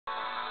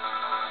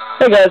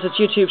Hey guys, it's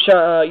YouTube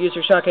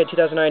user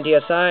Shockhead2009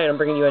 DSI, and I'm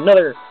bringing you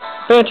another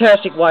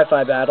fantastic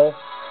Wi-Fi battle.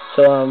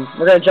 So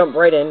we're gonna jump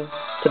right in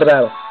to the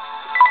battle.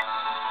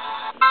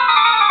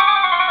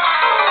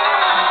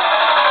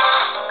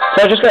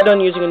 So I just got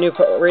done using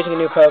raising a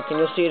new poke, and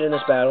you'll see it in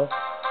this battle,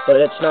 but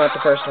it's not the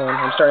first one.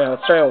 I'm starting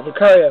out with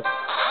Lucario,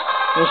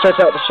 and he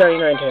starts out with shiny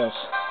Ninetales.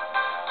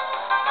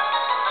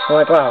 I'm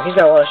like, wow, he's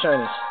got a lot of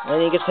shinies, and then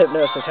he gets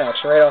Hypnosis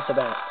hacks right off the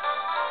bat.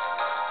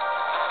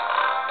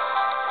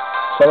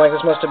 So I'm like,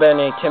 this must have been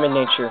a timid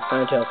nature,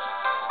 Ninetales.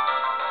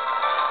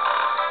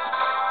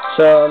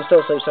 So I'm still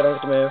asleep, so I don't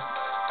get to move.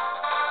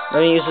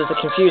 Then he uses the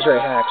Confuse Ray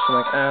hacks.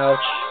 I'm like, ouch,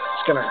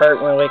 it's gonna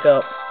hurt when I wake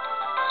up.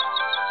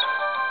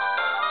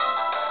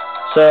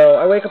 So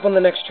I wake up on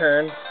the next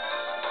turn,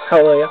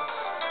 hallelujah,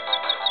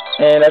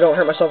 and I don't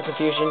hurt myself with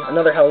confusion,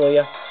 another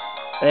hallelujah,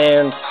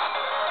 and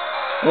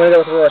I'm gonna go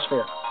with Aurora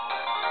Sphere.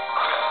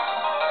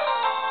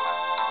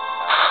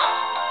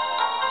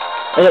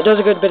 And it does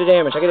a good bit of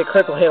damage. I get a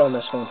critical hit on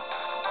this one.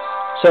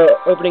 So,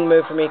 opening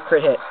move for me,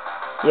 crit hit.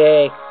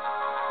 Yay.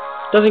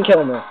 Doesn't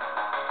kill him though.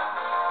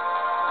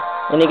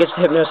 And he gets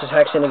the Hypnosis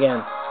hacks in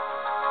again.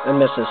 And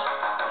misses.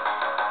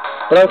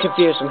 But I'm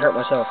confused and hurt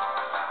myself.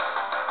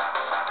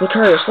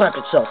 Lucario slapped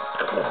itself.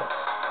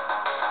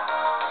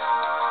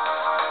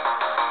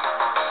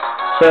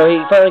 So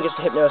he finally gets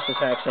the Hypnosis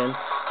hacks in.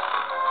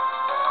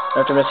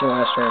 After missing the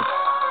last turn.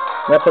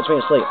 And that puts me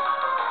to sleep.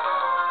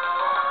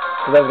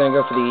 Because I was going to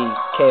go for the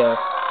KO.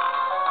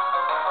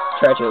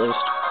 Try to at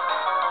least.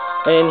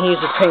 And he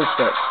uses Pain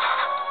Stick.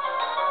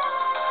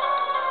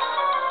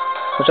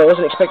 Which I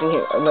wasn't expecting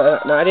him.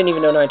 No, I didn't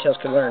even know Ninetales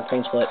could learn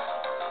Pain Split.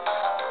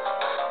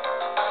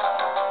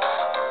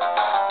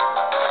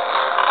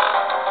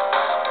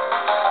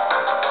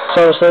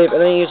 So I'm asleep, and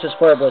then he uses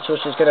Flare Blitz,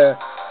 which is gonna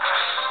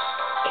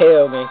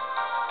KO me.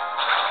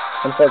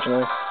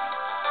 Unfortunately.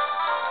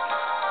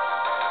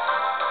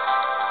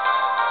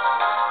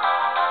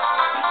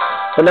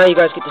 But now you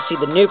guys get to see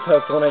the new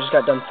poke, the one I just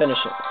got done finish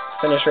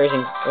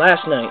raising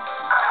last night.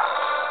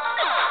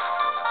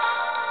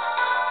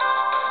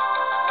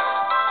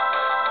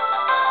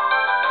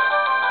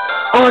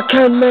 I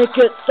can make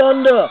it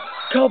thunder!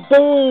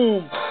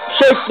 Kaboom!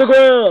 Shake the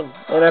ground!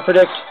 And I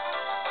predict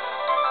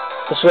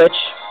the switch.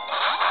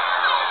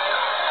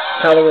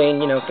 Halloween,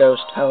 you know,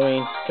 ghost,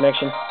 Halloween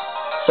connection.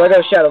 So I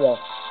go Shadow Ball.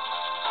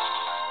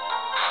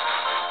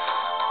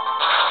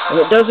 And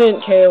it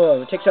doesn't KO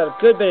him. It takes out a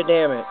good bit of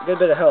damage, a good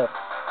bit of health.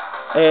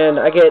 And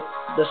I get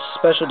the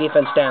special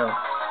defense down.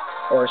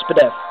 Or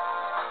Spadef.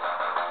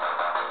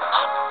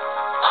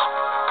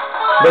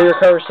 But he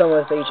recovers some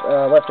with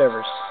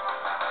leftovers.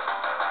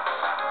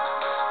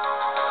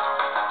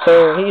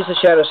 So he uses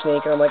Shadow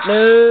Sneak, and I'm like,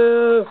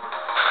 no!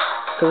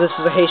 Because this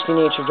is a hasty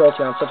nature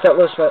Jolteon, so it's got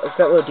low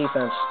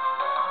defense.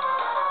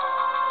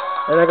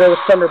 And I go with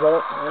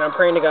Thunderbolt, and I'm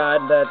praying to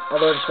God that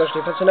I'll load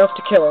special defense enough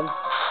to kill him.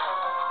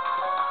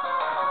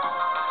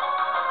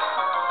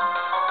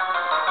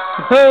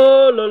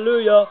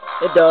 Hallelujah!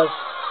 It does.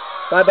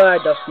 Bye-bye,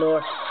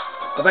 Dusknoir.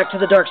 Go back to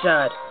the dark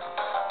side.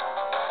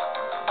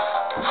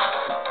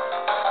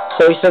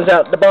 So he sends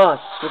out the boss,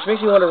 which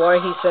makes me wonder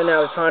why he sent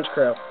out his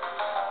Honchkrow.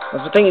 I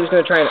was thinking he was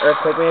going to try an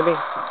Earthquake, maybe.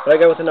 But I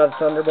go with another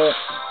Thunderbolt,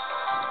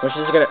 which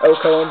is going to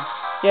OHKO him.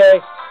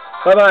 Yay!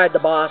 Bye-bye, the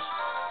boss.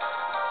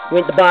 You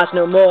ain't the boss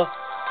no more.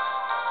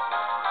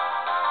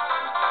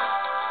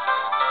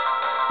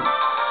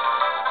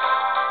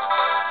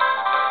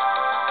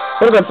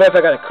 Would have been fun if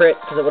I got a crit,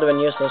 because it would have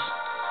been useless.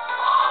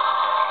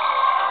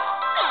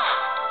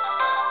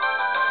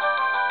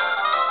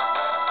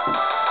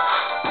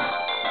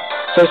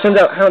 So he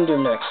sends out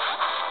Houndoom next.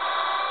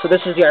 So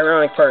this is the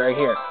ironic part right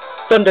here.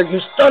 Thunder,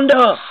 use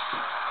thunder!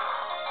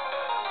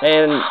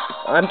 And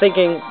I'm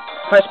thinking,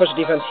 high special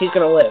defense, he's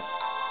gonna live.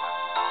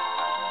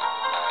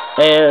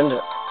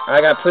 And I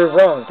got proved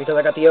wrong, because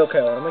I got the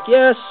OHKO. And I'm like,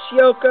 yes,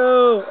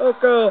 Yoko!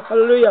 OHKO!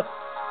 Hallelujah!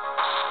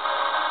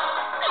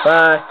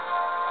 Bye.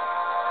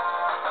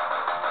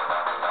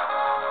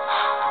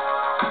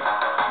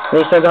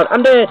 And he sends out,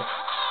 I'm dead!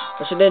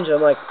 That's a ninja.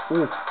 I'm like,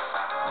 ooh,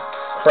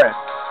 crap.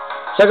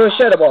 So I go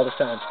Shadow Ball this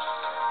time.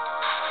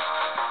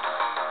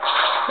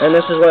 And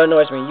this is what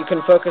annoys me. You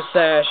can focus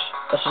sash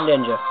a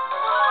Shedinja.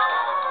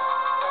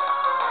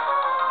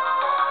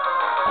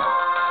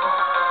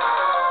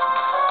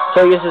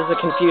 So he uses the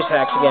Confuse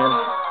hacks again.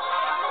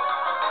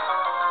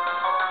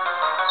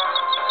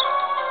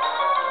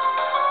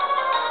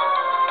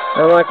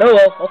 And I'm like, oh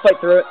well, I'll fight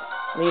through it.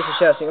 And he uses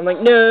Shadow Sneak. I'm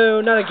like,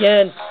 no, not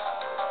again.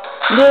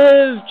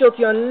 Live,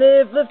 Jolteon,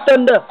 live, live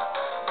Thunder.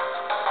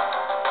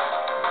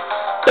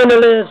 Thunder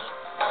lives.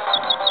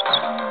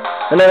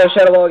 And then I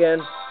Shadow Ball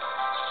again.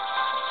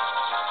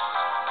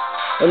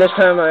 And this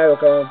time I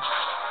OHKO him.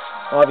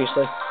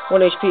 Obviously.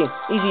 1 HP.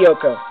 Easy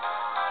OHKO.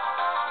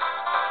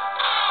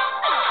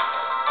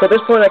 So at this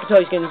point I can tell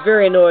he's getting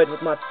very annoyed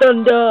with my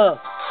thunder.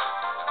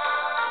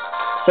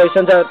 So he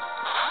sends out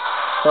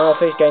Final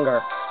Face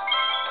Gengar.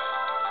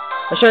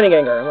 A shiny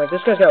Gengar. I'm like,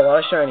 this guy's got a lot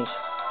of shinies.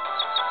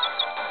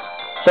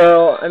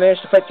 So I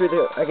managed to fight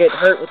through I get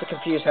hurt with the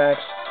Confuse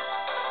hacks.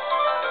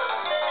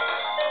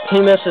 He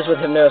misses with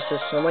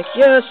hypnosis. So I'm like,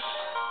 yes!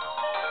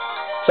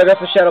 So I got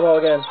the Shadow Ball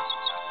again.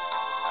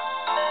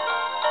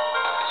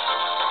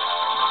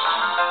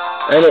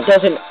 And it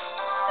doesn't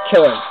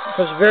kill him. It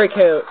was very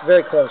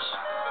close.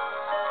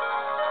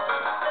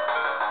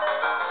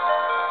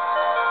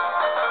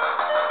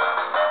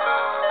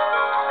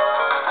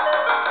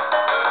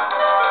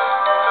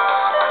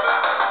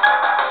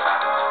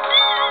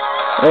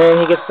 And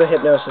he gets the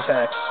hypnosis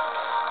hacks.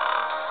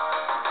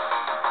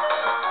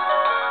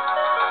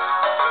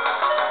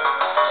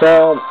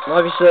 So,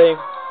 obviously,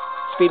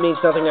 speed means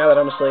nothing now that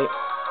I'm asleep.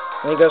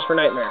 And he goes for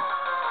Nightmare.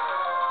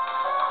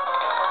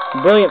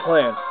 Brilliant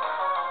plan.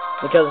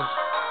 Because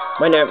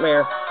my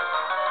Nightmare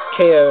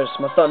KOs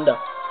my Thunder.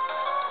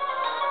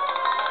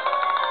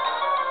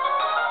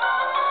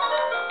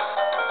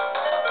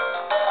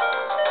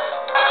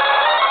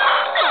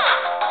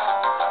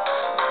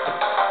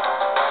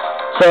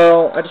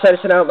 So, I decided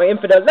to send out my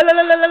infidel. La la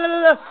la la la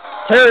la la!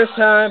 Terrorist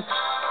time!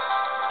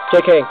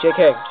 JK, just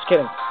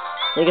kidding.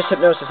 And he gets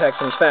hypnosis hacks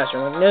and he's faster.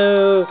 I'm like,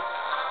 no!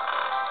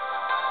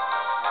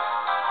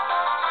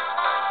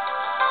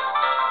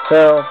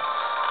 So,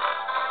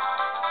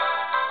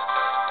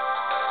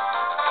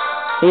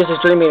 he uses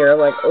Dream Meter. I'm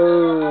like,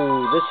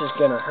 oh, this is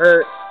gonna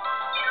hurt.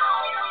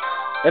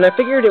 And I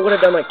figured it would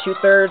have done like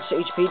 2/3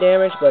 HP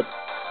damage, but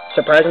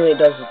surprisingly it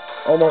does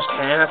almost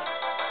half.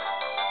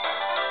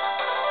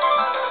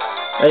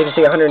 As you can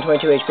see,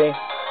 122 HP.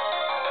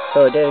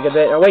 So it did a good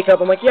bit. I wake up,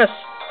 I'm like, yes!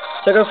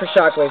 So I go for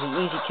Shockwave, the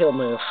easy kill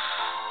move.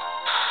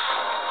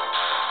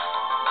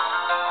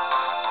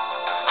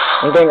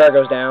 And Gengar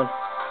goes down.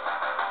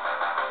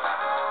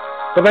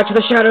 Go back to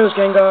the shadows,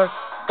 Gengar.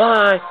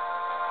 Bye!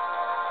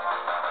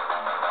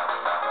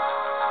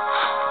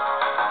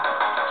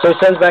 So he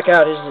sends back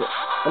out his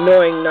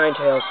annoying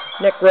Ninetales.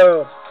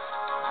 Necro!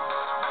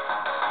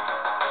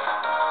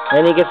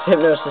 And he gets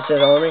hypnosis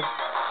on me.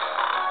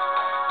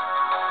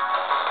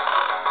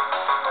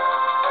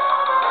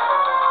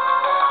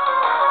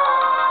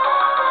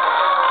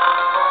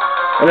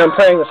 And I'm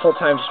praying this whole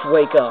time, just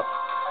wake up.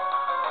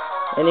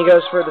 And he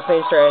goes for the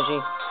same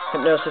strategy.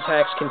 Hypnosis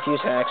hacks, confuse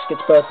hacks,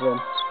 gets both of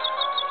them.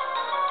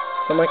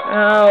 So I'm like,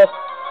 ow,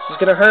 this is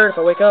gonna hurt if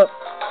I wake up.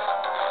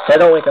 So I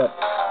don't wake up.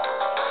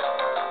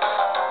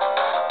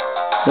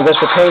 He goes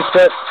for Pain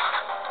Split.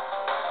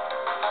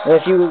 And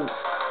if you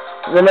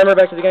remember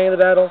back to the beginning of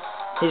the battle,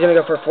 he's gonna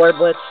go for Flare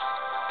Blitz,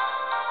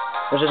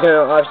 which is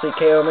gonna obviously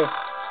KO me.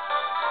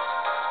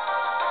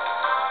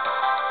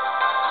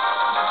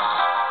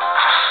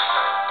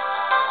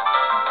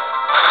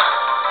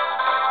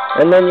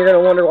 And then you're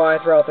going to wonder why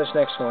I throw out this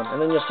next one,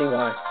 and then you'll see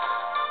why.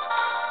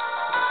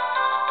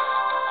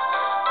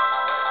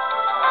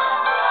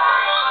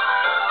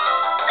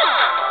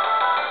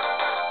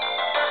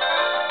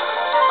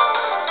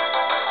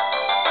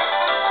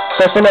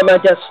 So I send out my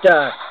Death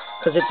Star,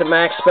 because it's a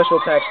max special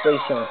attack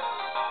space zone.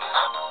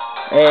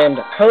 And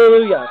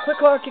hallelujah, Quick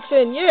Claw kicks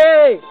in,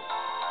 yay!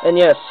 And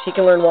yes, he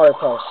can learn Water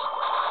Pulse.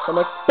 So I'm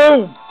like,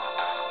 boom!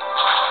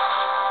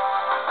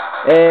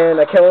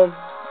 And I kill him.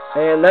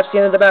 And that's the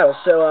end of the battle.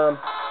 So,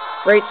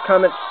 rates,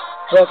 comments,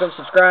 welcome,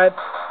 subscribe.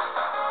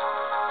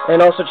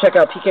 And also check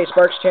out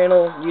PKSparkxx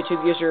channel,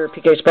 YouTube user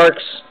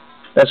PKSparkxx.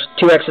 That's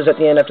 2 X's at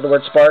the end after the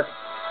word spark.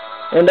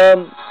 And,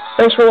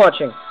 thanks for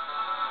watching.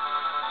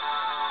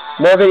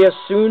 More videos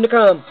soon to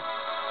come.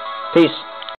 Peace.